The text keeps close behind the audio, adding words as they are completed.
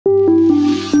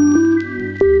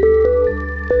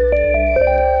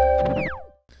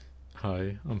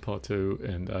Grandpa too,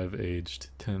 and I've aged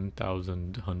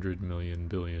 10,000, 100 million,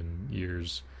 billion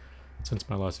years since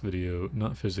my last video.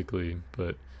 Not physically,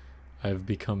 but I've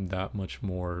become that much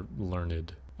more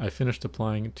learned. I finished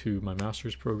applying to my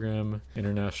master's program,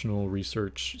 international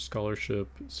research scholarship,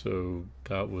 so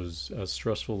that was as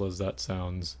stressful as that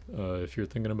sounds. If you're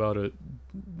thinking about it,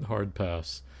 hard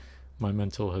pass. My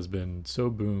mental has been so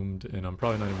boomed, and I'm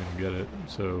probably not even gonna get it,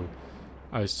 so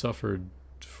I suffered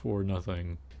for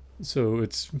nothing. So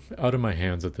it's out of my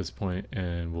hands at this point,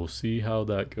 and we'll see how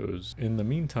that goes. In the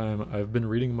meantime, I've been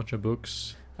reading a bunch of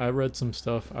books. I read some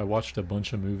stuff. I watched a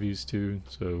bunch of movies too,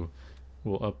 so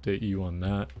we'll update you on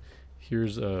that.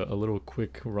 Here's a little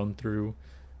quick run through.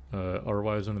 Our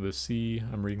Wives Under the Sea,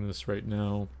 I'm reading this right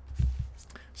now.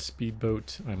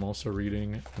 Speedboat, I'm also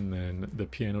reading, and then The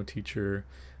Piano Teacher.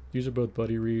 These are both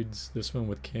buddy reads. This one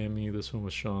with Cammy, this one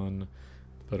with Sean.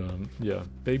 But yeah,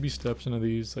 baby steps into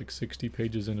these, like 60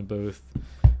 pages into both.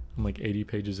 I'm like 80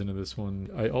 pages into this one.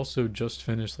 I also just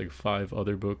finished like 5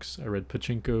 other books. I read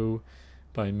Pachinko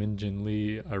by Min Jin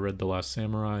Lee. I read The Last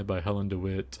Samurai by Helen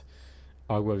DeWitt.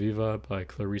 Agua Viva by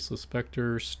Clarice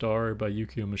Lispector, Star by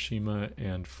Yukio Mishima,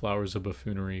 and Flowers of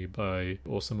Buffoonery by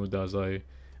Osamu Dazai.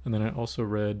 And then I also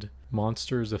read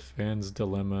Monsters: A Fan's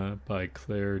Dilemma by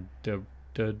Claire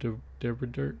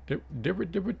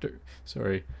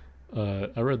Sorry.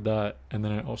 I read that, and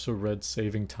then I also read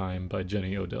Saving Time by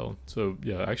Jenny Odell. So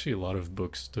yeah, actually a lot of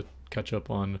books to catch up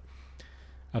on.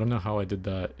 I don't know how I did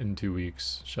that in 2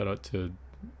 weeks. Shout out to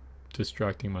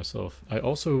distracting myself. I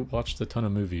also watched a ton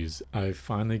of movies. I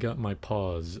finally got my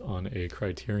paws on a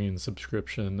Criterion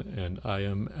subscription, and I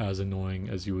am as annoying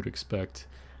as you would expect.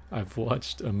 I've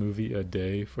watched a movie a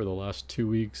day for the last 2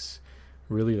 weeks,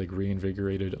 really like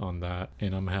reinvigorated on that,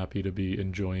 and I'm happy to be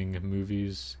enjoying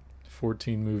movies.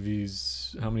 14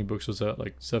 movies. How many books was that?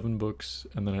 Like 7 books.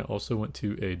 And then I also went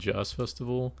to a jazz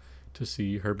festival to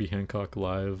see Herbie Hancock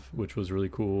live, which was really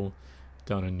cool,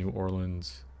 down in New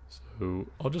Orleans. So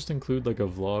I'll just include like a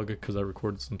vlog because I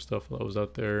recorded some stuff while I was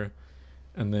out there,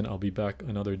 and then I'll be back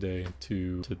another day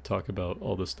to talk about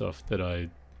all the stuff that I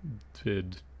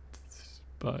did.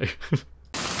 Bye.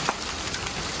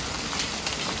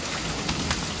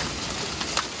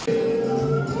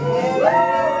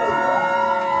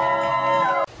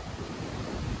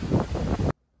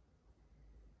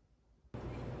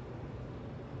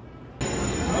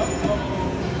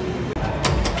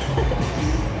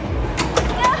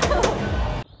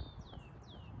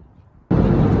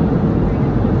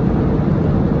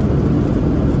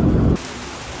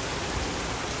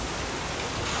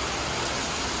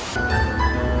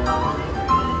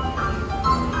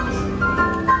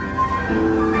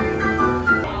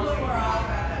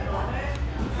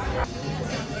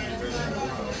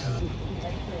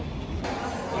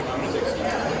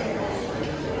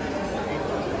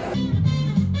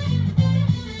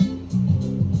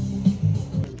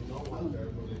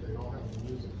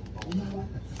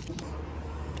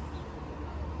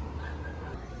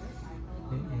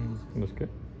 That's good.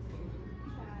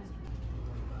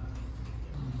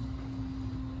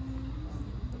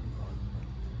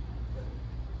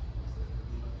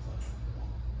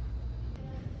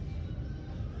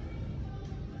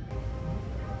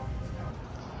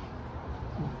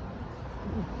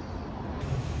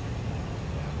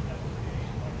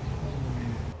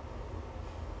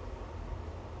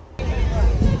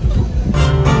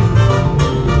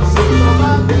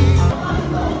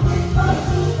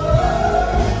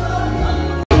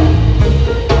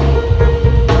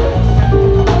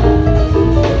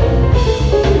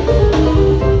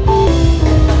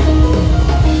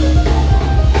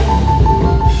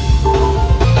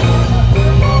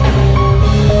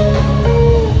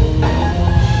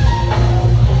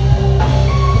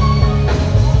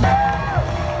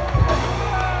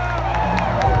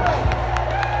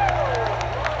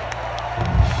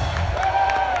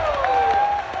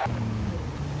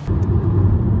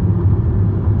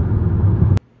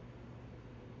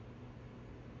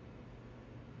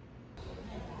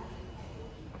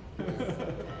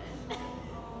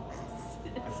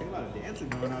 I see a lot of dancing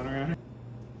going on around here.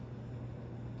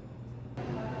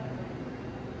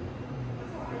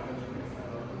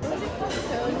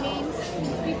 Code names.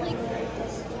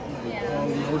 Yeah. Well,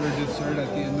 we order dessert at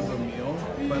the end of a meal,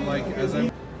 but like as I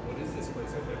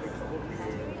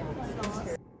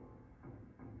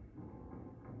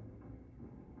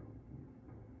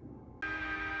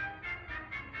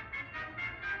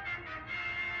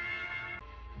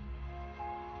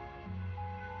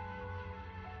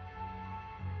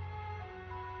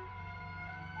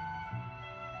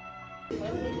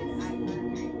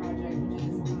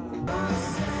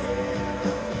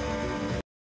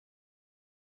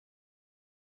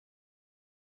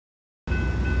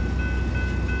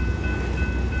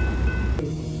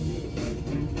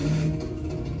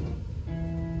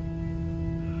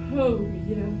Oh,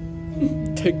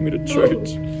 yeah. Take me to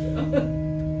church.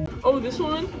 Oh, this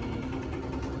one?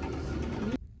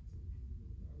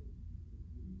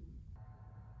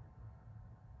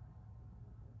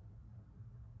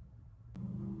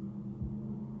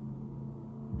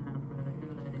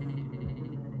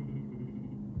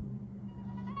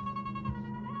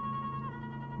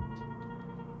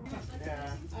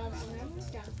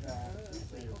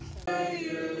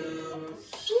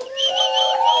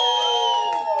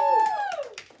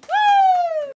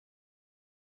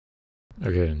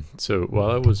 Okay, so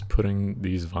while I was putting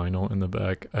these vinyl in the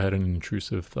back, I had an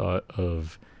intrusive thought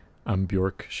of, I'm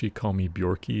Bjork, she call me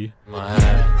Bjorky.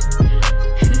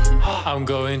 I'm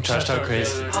going trash talk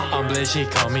crazy. I'm Blade, she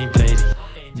call me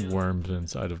Blady. Worms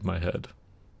inside of my head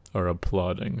are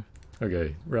applauding.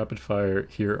 Okay, rapid fire.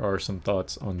 Here are some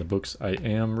thoughts on the books I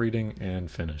am reading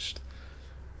and finished.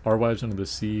 Our Wives Under the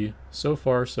Sea, so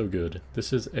far so good.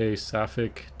 This is a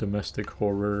sapphic domestic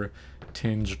horror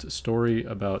tinged story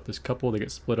about this couple that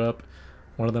get split up.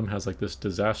 One of them has like this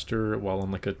disaster while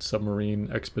on like a submarine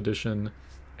expedition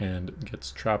and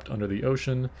gets trapped under the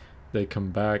ocean. They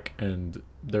come back and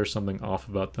there's something off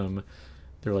about them.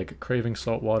 They're like craving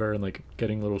salt water and like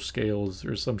getting little scales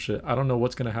or some shit. I don't know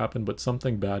what's gonna happen, but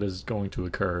something bad is going to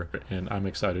occur and I'm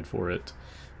excited for it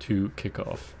to kick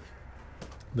off.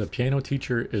 The Piano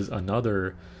Teacher is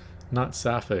another, not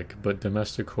sapphic, but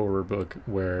domestic horror book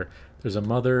where there's a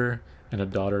mother and a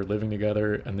daughter living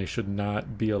together and they should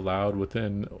not be allowed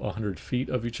within 100 feet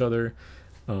of each other.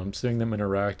 Seeing them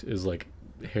interact is like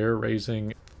hair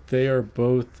raising. They are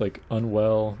both like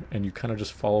unwell and you kind of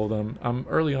just follow them. I'm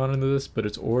early on into this, but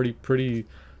it's already pretty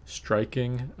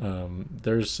striking.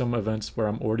 There's some events where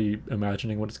I'm already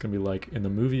imagining what it's going to be like in the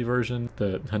movie version,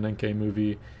 the Hanenke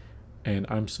movie. And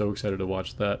I'm so excited to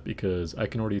watch that because I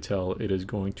can already tell it is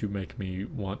going to make me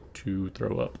want to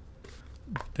throw up.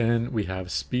 Then we have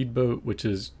Speedboat, which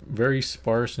is very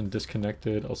sparse and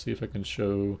disconnected. I'll see if I can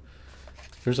show.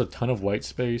 There's a ton of white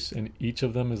space and each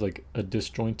of them is like a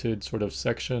disjointed sort of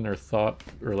section or thought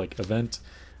or like event.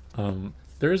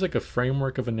 There is like a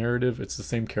framework of a narrative. It's the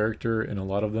same character in a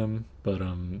lot of them, but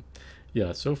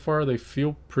yeah, so far they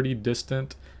feel pretty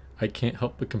distant. I can't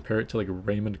help but compare it to like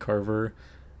Raymond Carver,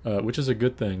 which is a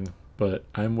good thing, but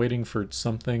I'm waiting for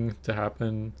something to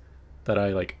happen that I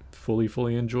like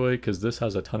fully enjoy because this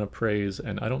has a ton of praise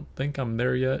and I don't think I'm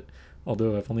there yet,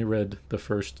 although I've only read the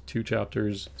first 2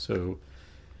 chapters, so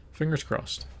fingers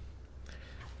crossed.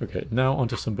 Okay, now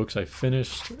onto some books I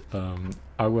finished.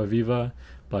 Agua Viva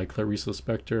by Clarice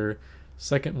Lispector.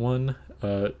 Second one,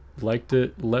 liked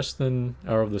it less than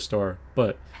Hour of the Star,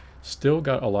 but still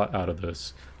got a lot out of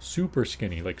this. Super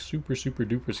skinny, like super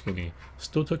duper skinny.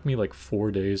 Still took me like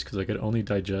 4 days because I could only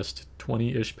digest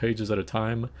 20-ish pages at a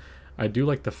time. I do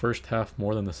like the first half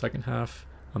more than the second half.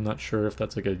 I'm not sure if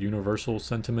that's like a universal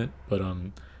sentiment, but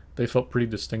they felt pretty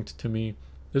distinct to me.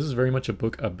 This is very much a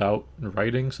book about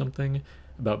writing something,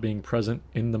 about being present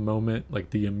in the moment, like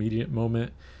the immediate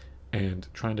moment, and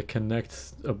trying to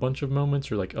connect a bunch of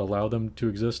moments or like allow them to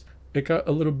exist. It got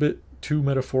a little bit too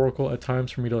metaphorical at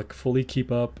times for me to like fully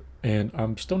keep up, and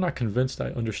I'm still not convinced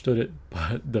I understood it,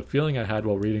 but the feeling I had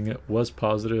while reading it was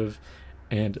positive,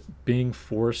 and being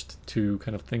forced to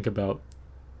kind of think about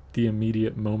the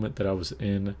immediate moment that I was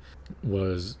in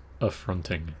was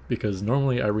affronting, because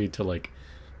normally I read to like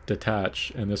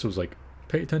detach, and this was like,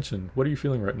 pay attention, what are you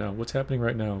feeling right now, what's happening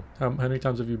right now, how many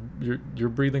times have you're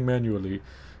breathing manually,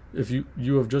 if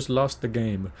you have just lost the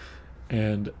game.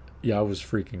 And yeah, I was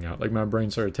freaking out, like my brain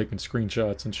started taking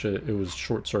screenshots and shit. It was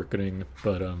short-circuiting,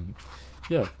 but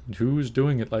yeah, who's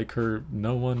doing it like her?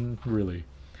 No one really.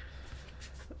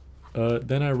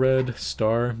 Then I read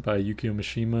Star by Yukio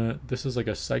Mishima. This is like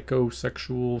a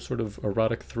psychosexual sort of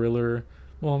erotic thriller.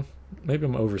 Well, maybe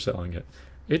I'm overselling it.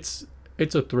 It's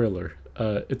a thriller.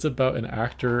 It's about an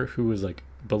actor who is like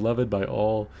beloved by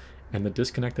all, and the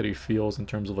disconnect that he feels in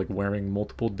terms of like wearing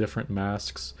multiple different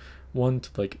masks, one to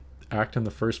like act in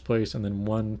the first place, and then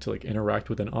one to like interact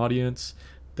with an audience,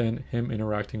 then him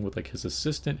interacting with like his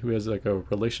assistant who has like a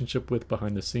relationship with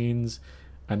behind the scenes,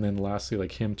 and then lastly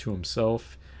like him to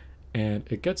himself. And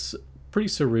it gets pretty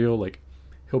surreal. Like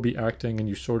he'll be acting and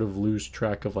you sort of lose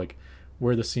track of like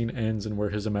where the scene ends and where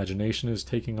his imagination is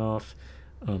taking off.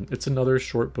 It's another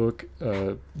short book.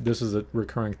 This is a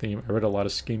recurring theme. I read a lot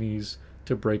of skinnies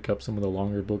to break up some of the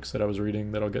longer books that I was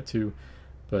reading that I'll get to,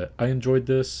 but I enjoyed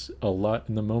this a lot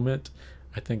in the moment.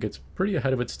 I think it's pretty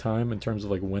ahead of its time in terms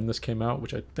of like when this came out,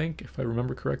 which I think, if I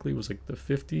remember correctly, was like the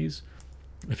 50s.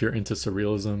 If you're into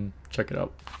surrealism, check it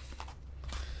out.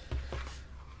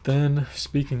 Then,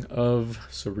 speaking of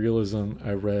surrealism,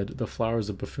 I read The Flowers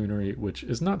of Buffoonery, which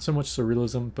is not so much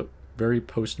surrealism, but very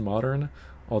postmodern,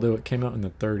 although it came out in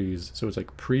the 30s, so it's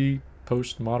like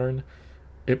pre-postmodern.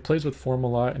 It plays with form a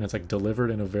lot, and it's like delivered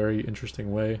in a very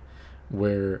interesting way,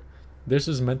 where this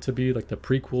is meant to be like the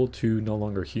prequel to No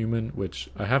Longer Human, which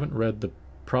I haven't read the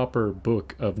proper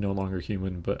book of No Longer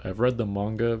Human, but I've read the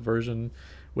manga version,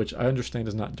 which I understand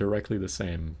is not directly the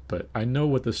same, but I know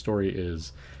what the story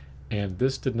is, and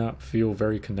this did not feel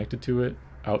very connected to it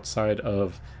outside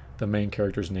of the main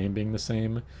character's name being the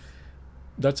same.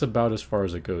 That's about as far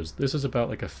as it goes. This is about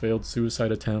like a failed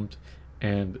suicide attempt,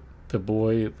 and the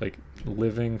boy like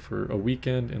living for a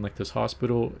weekend in like this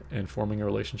hospital and forming a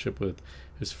relationship with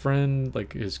his friend,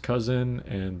 like his cousin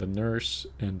and the nurse,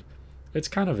 and it's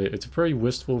kind of it. It's very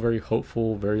wistful, very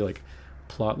hopeful, very like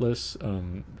plotless,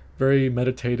 very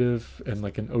meditative, and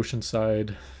like an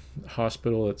oceanside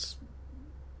hospital. It's,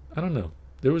 I don't know.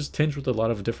 There was tinged with a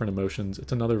lot of different emotions.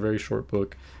 It's another very short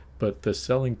book, but the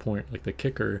selling point, like the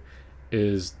kicker,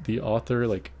 is the author,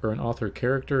 like, or an author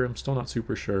character, I'm still not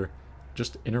super sure,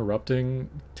 just interrupting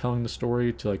telling the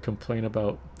story to like complain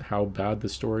about how bad the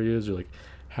story is, or like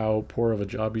how poor of a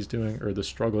job he's doing, or the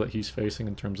struggle that he's facing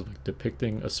in terms of like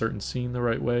depicting a certain scene the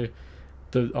right way.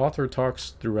 The author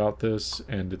talks throughout this,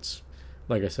 and it's,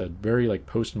 like I said, very like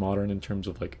postmodern in terms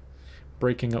of like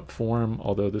breaking up form,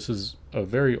 although this is a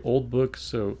very old book,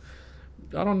 so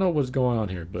I don't know what's going on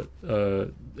here,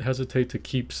 but hesitate to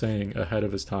keep saying ahead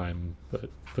of his time, but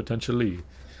potentially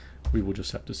we will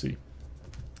just have to see.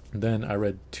 Then I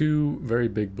read two very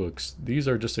big books. These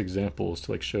are just examples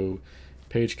to like show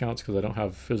page counts because I don't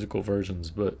have physical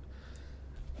versions, but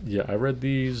yeah, I read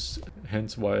these,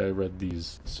 hence why I read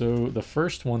these. So the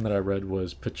first one that I read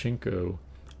was Pachinko,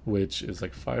 which is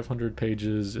like 500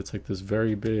 pages. It's like this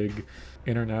very big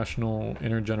international,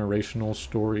 intergenerational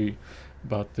story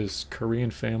about this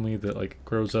Korean family that like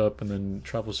grows up and then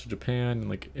travels to Japan, and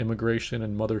like immigration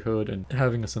and motherhood and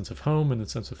having a sense of home and a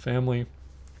sense of family.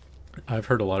 I've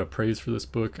heard a lot of praise for this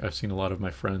book. I've seen a lot of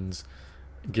my friends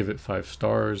give it 5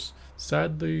 stars.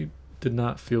 Sadly, did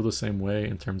not feel the same way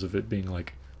in terms of it being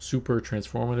like super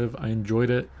transformative. I enjoyed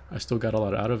it. I still got a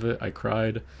lot out of it. I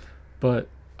cried, but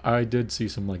I did see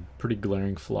some like pretty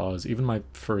glaring flaws, even my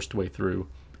first way through,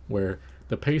 where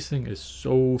the pacing is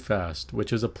so fast,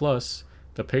 which is a plus.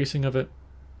 The pacing of it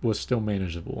was still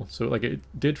manageable. So like it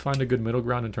did find a good middle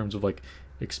ground in terms of like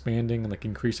expanding and like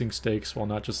increasing stakes while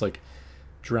not just like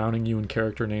drowning you in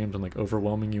character names and like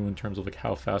overwhelming you in terms of like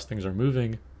how fast things are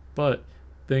moving, but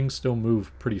things still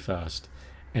move pretty fast.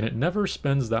 And it never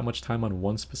spends that much time on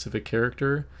one specific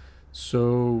character,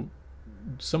 so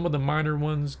some of the minor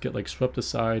ones get like swept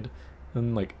aside,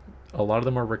 and like a lot of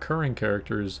them are recurring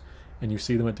characters, and you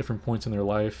see them at different points in their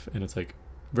life, and it's like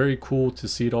very cool to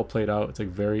see it all played out. It's like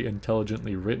very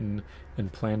intelligently written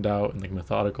and planned out and like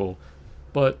methodical,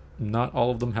 but not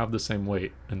all of them have the same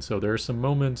weight. And so there are some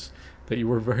moments that you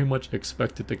were very much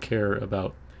expected to care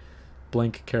about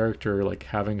blank character like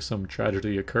having some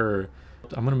tragedy occur.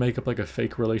 I'm gonna make up like a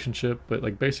fake relationship, but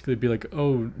like basically be like,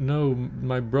 oh no,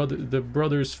 my brother, the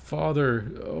brother's father,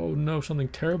 oh no, something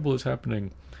terrible is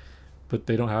happening, but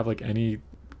they don't have like any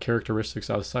characteristics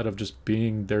outside of just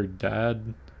being their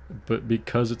dad. But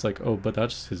because it's like, oh, but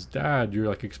that's his dad, you're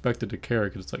like expected to care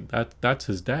because it's like that's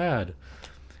his dad,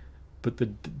 but the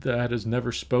dad has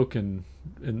never spoken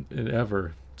in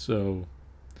ever. So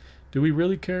do we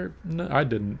really care? No, I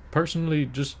didn't personally.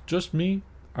 Just me,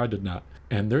 I did not.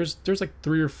 And there's like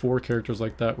 3 or 4 characters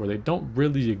like that where they don't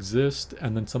really exist,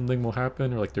 and then something will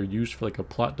happen, or like they're used for like a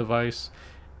plot device,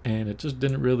 and it just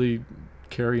didn't really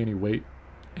carry any weight.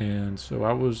 And so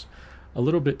I was a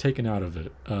little bit taken out of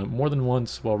it. More than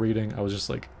once while reading, I was just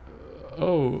like,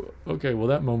 oh, okay, well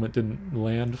that moment didn't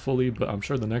land fully, but I'm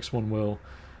sure the next one will.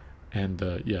 And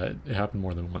yeah, it happened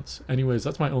more than once. Anyways,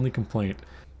 that's my only complaint.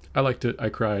 I liked it. I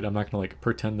cried. I'm not gonna like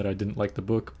pretend that I didn't like the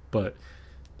book, but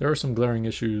there are some glaring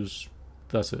issues.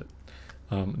 That's it.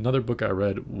 Another book I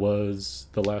read was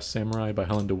The Last Samurai by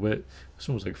Helen DeWitt. This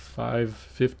one was like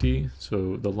 550,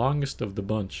 so the longest of the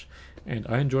bunch, and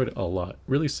I enjoyed it a lot.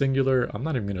 Really singular. I'm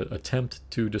not even going to attempt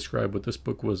to describe what this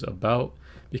book was about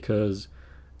because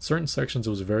certain sections it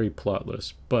was very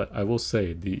plotless, but I will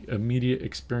say the immediate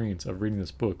experience of reading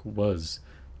this book was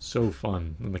so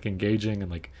fun and like engaging and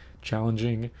like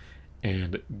challenging,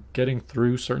 and getting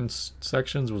through certain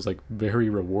sections was like very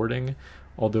rewarding.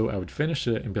 Although I would finish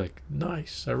it and be like,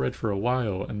 nice, I read for a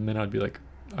while, and then I'd be like,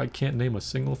 I can't name a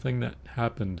single thing that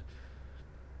happened.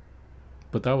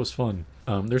 But that was fun.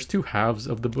 There's 2 halves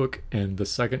of the book, and the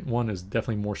second one is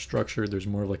definitely more structured. There's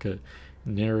more of like a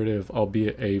narrative,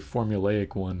 albeit a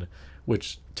formulaic one,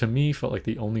 which to me felt like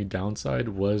the only downside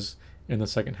was in the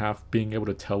second half being able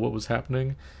to tell what was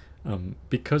happening,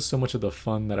 because so much of the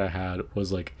fun that I had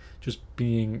was like just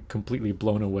being completely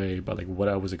blown away by like what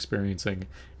I was experiencing,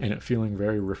 and it feeling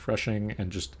very refreshing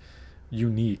and just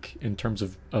unique in terms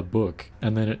of a book,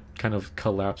 and then it kind of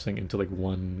collapsing into like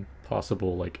one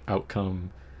possible like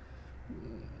outcome.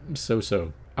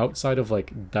 So outside of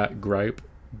like that gripe,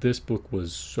 this book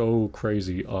was so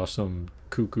crazy awesome,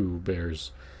 cuckoo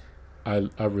bears. I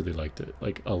really liked it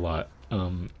like a lot.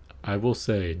 I will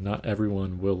say not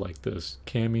everyone will like this.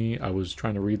 Cammy, I was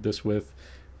trying to read this with,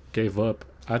 gave up.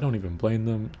 I don't even blame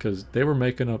them, because they were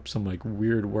making up some like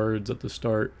weird words at the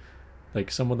start. Like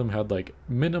some of them had like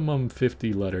minimum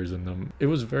 50 letters in them. It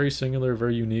was very singular,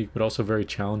 very unique, but also very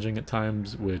challenging at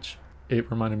times, which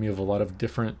it reminded me of a lot of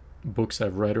different books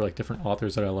I've read, or like different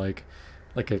authors that I like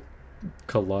a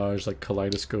collage, like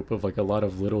kaleidoscope of like a lot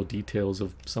of little details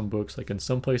of some books. Like in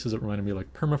some places it reminded me of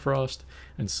like Permafrost,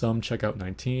 and some Check Out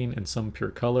 19, and some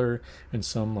Pure Color, and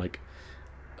some like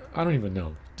I don't even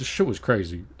know. This shit was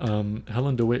crazy.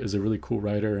 Helen DeWitt is a really cool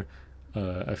writer.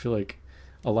 I feel like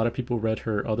a lot of people read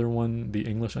her other one, The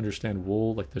English Understand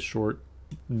Wool, like the short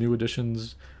new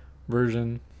editions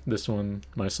version. This one,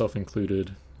 myself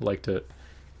included, liked it.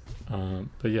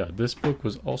 But yeah, this book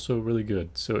was also really good.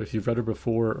 So if you've read it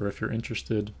before, or if you're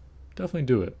interested, definitely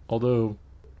do it. Although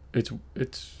it's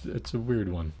a weird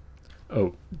one.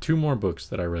 Oh, two more books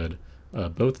that I read,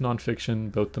 both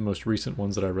nonfiction, both the most recent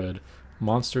ones that I read: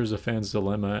 Monsters: A Fan's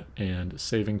Dilemma and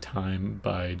Saving Time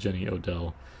by Jenny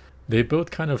Odell. They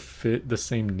both kind of fit the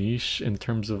same niche in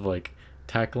terms of like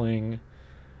tackling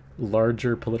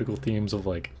larger political themes of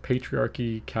like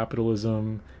patriarchy,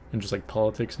 capitalism, and just like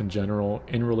politics in general,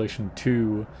 in relation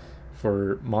to,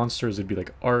 for Monsters it'd be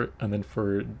like art, and then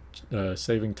for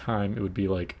Saving Time it would be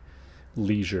like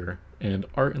leisure. And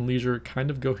art and leisure kind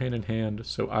of go hand in hand,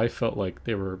 so I felt like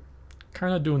they were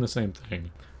kind of doing the same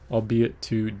thing, albeit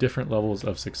to different levels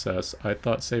of success. I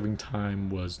thought Saving Time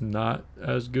was not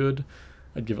as good.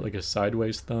 I'd give it like a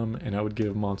sideways thumb, and I would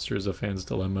give Monsters: A Fan's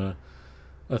Dilemma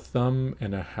a thumb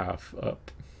and a half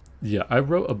up. Yeah, I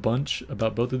wrote a bunch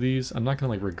about both of these. I'm not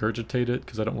gonna like regurgitate it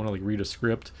because I don't want to like read a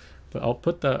script, but I'll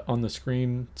put that on the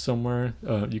screen somewhere.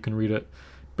 You can read it.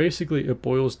 Basically, it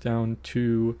boils down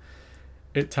to,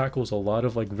 it tackles a lot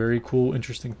of like very cool,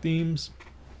 interesting themes,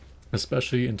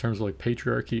 especially in terms of like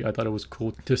patriarchy. I thought it was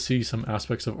cool to see some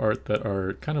aspects of art that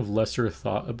are kind of lesser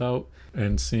thought about,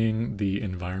 and seeing the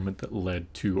environment that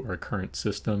led to our current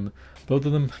system. Both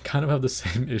of them kind of have the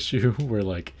same issue where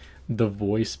like the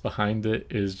voice behind it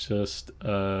is just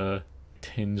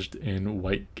tinged in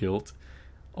white guilt,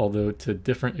 although to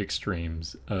different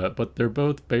extremes. But they're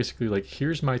both basically like,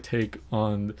 here's my take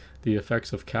on the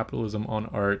effects of capitalism on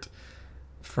art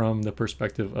from the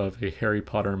perspective of a Harry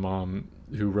Potter mom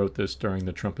who wrote this during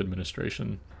the Trump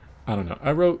administration. I don't know.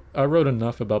 I wrote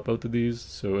enough about both of these,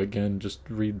 so again, just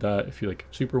read that if you like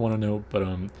super want to know. But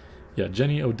yeah,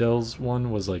 Jenny Odell's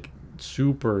one was like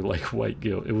super like white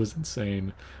guilt. It was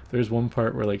insane. There's one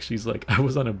part where like she's like, I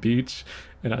was on a beach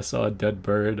and I saw a dead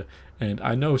bird, and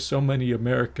I know so many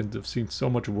Americans have seen so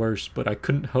much worse, but I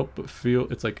couldn't help but feel,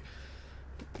 it's like,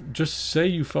 just say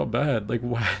you felt bad. Like,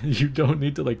 why? You don't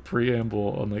need to like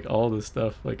preamble on like all this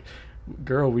stuff. Like,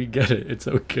 girl, we get it, it's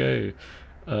okay.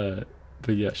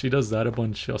 But yeah, she does that a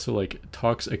bunch. She also like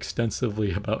talks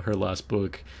extensively about her last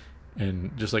book,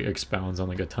 and just like expounds on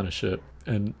like a ton of shit.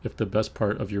 And if the best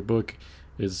part of your book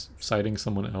is citing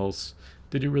someone else,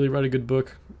 did you really write a good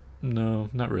book? No,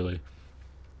 not really.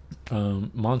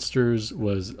 Monsters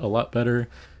was a lot better.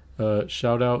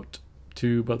 Shout out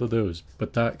to both of those.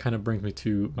 But that kind of brings me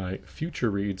to my future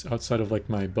reads outside of like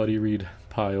my buddy read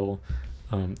pile.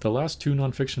 The last two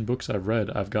nonfiction books I've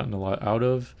read, I've gotten a lot out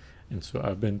of. And so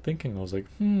I've been thinking, I was like,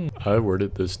 I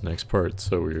worded this next part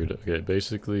so weird. Okay,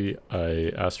 basically,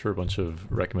 I asked for a bunch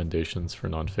of recommendations for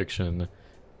nonfiction,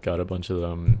 got a bunch of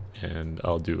them, and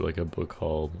I'll do like a book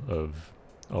haul of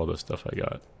all the stuff I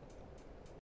got.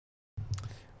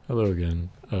 Hello again.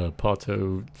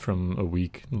 Pato from a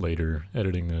week later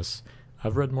editing this.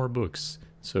 I've read more books,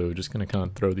 so just gonna kind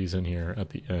of throw these in here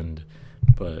at the end.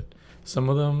 But some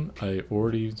of them I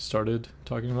already started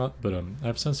talking about, but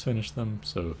I've since finished them.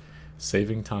 So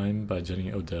Saving Time by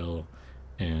Jenny Odell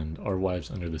and Our Wives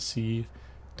Under the Sea,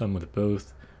 done with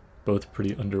both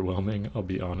pretty underwhelming, I'll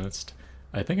be honest.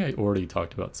 I think I already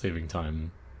talked about Saving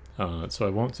Time, so I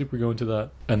won't super go into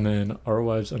that. And then Our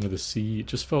Wives Under the Sea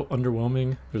just felt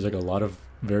underwhelming. There's like a lot of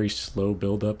very slow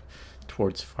build up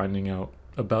towards finding out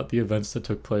about the events that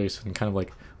took place and kind of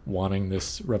like wanting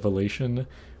this revelation,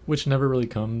 which never really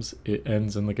comes. It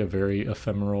ends in like a very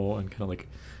ephemeral and kind of like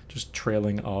just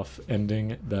trailing off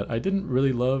ending that I didn't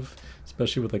really love,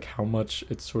 especially with like how much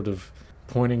it's sort of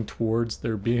pointing towards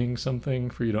there being something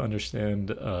for you to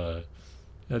understand.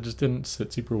 It just didn't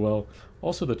sit super well.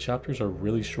 Also, the chapters are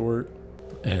really short,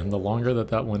 and the longer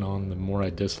that went on, the more I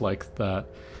disliked that.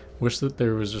 Wish that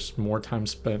there was just more time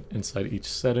spent inside each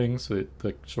setting, so that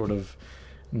the sort of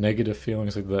negative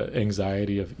feelings, like the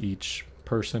anxiety of each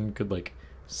person, could like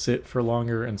sit for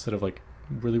longer instead of like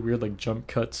really weird like jump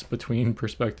cuts between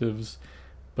perspectives.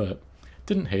 But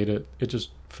didn't hate it. It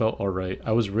just felt all right.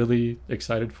 I was really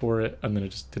excited for it, and then it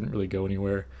just didn't really go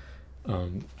anywhere.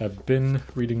 I've been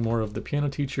reading more of The Piano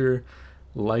Teacher,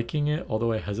 liking it,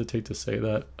 although I hesitate to say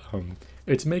that.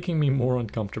 It's making me more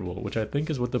uncomfortable, which I think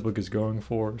is what the book is going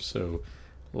for. So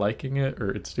liking it,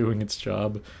 or it's doing its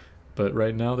job. But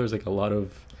right now there's like a lot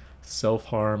of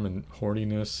self-harm and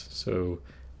horniness, so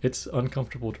it's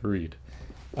uncomfortable to read.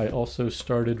 I also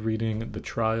started reading The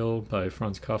Trial by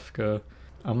Franz Kafka.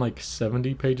 I'm like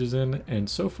 70 pages in, and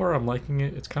so far I'm liking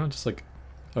it. It's kind of just like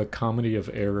a comedy of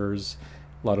errors,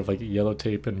 a lot of like yellow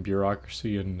tape and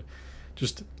bureaucracy, and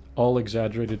just all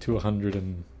exaggerated to 100.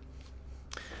 And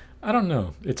I don't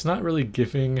know, it's not really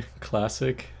giving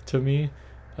classic to me,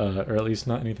 or at least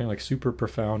not anything like super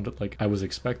profound like I was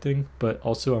expecting. But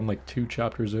also I'm like 2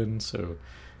 chapters in, so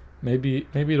maybe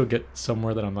it'll get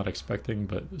somewhere that I'm not expecting.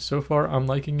 But so far I'm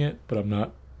liking it, but I'm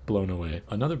not blown away.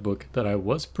 Another book that I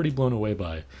was pretty blown away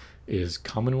by is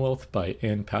Commonwealth by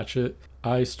Ann Patchett.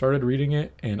 I started reading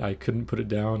it and I couldn't put it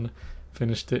down.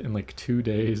 Finished it in like 2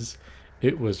 days.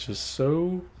 It was just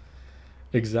so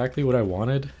exactly what I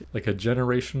wanted, like a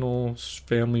generational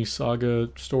family saga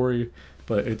story,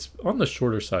 but it's on the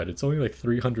shorter side. It's only like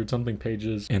 300 something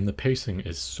pages, and the pacing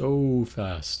is so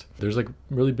fast. There's like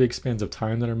really big spans of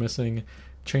time that are missing,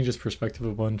 changes perspective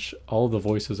a bunch. All of the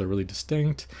voices are really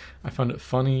distinct. I found it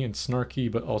funny and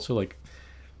snarky, but also like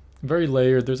very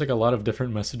layered. There's like a lot of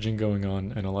different messaging going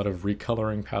on and a lot of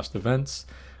recoloring past events.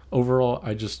 Overall,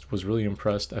 I just was really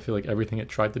impressed. I feel like everything it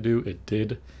tried to do, it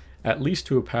did, at least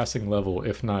to a passing level,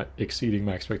 if not exceeding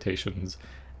my expectations.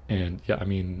 And yeah, I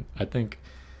mean, I think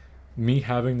me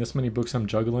having this many books I'm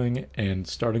juggling and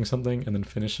starting something and then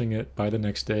finishing it by the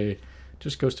next day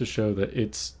just goes to show that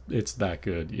it's that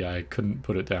good. Yeah, I couldn't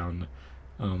put it down.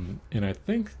 And I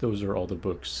think those are all the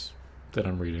books that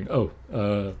I'm reading.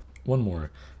 One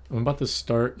more. I'm about to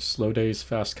start Slow Days,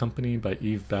 Fast Company by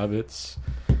Eve Babbitt's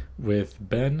with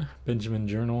Benjamin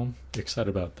Journal. Excited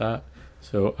about that.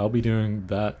 So I'll be doing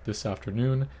that this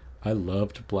afternoon. I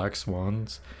loved Black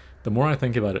Swans. The more I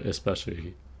think about it,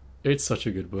 especially, it's such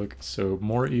a good book. So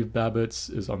more Eve Babbitt's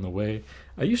is on the way.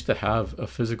 I used to have a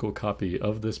physical copy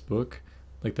of this book,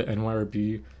 like the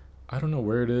NYRB. I don't know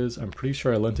where it is. I'm pretty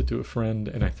sure I lent it to a friend,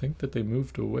 and I think that they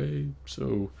moved away.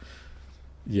 So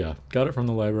yeah, got it from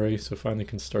the library, so finally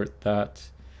can start that.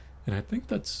 And I think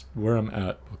that's where I'm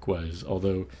at book-wise,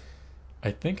 although I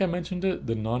think I mentioned it,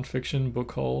 the nonfiction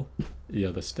book haul.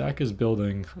 Yeah, the stack is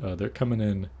building. They're coming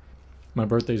in. My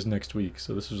birthday's next week,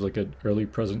 so this was like an early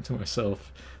present to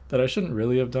myself that I shouldn't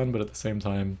really have done, but at the same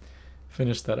time,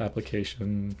 finished that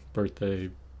application, birthday,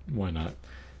 why not?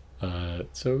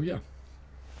 So yeah.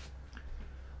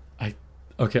 I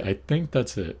think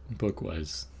that's it,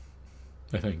 book-wise.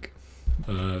 I think.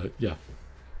 Yeah.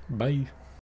 Bye.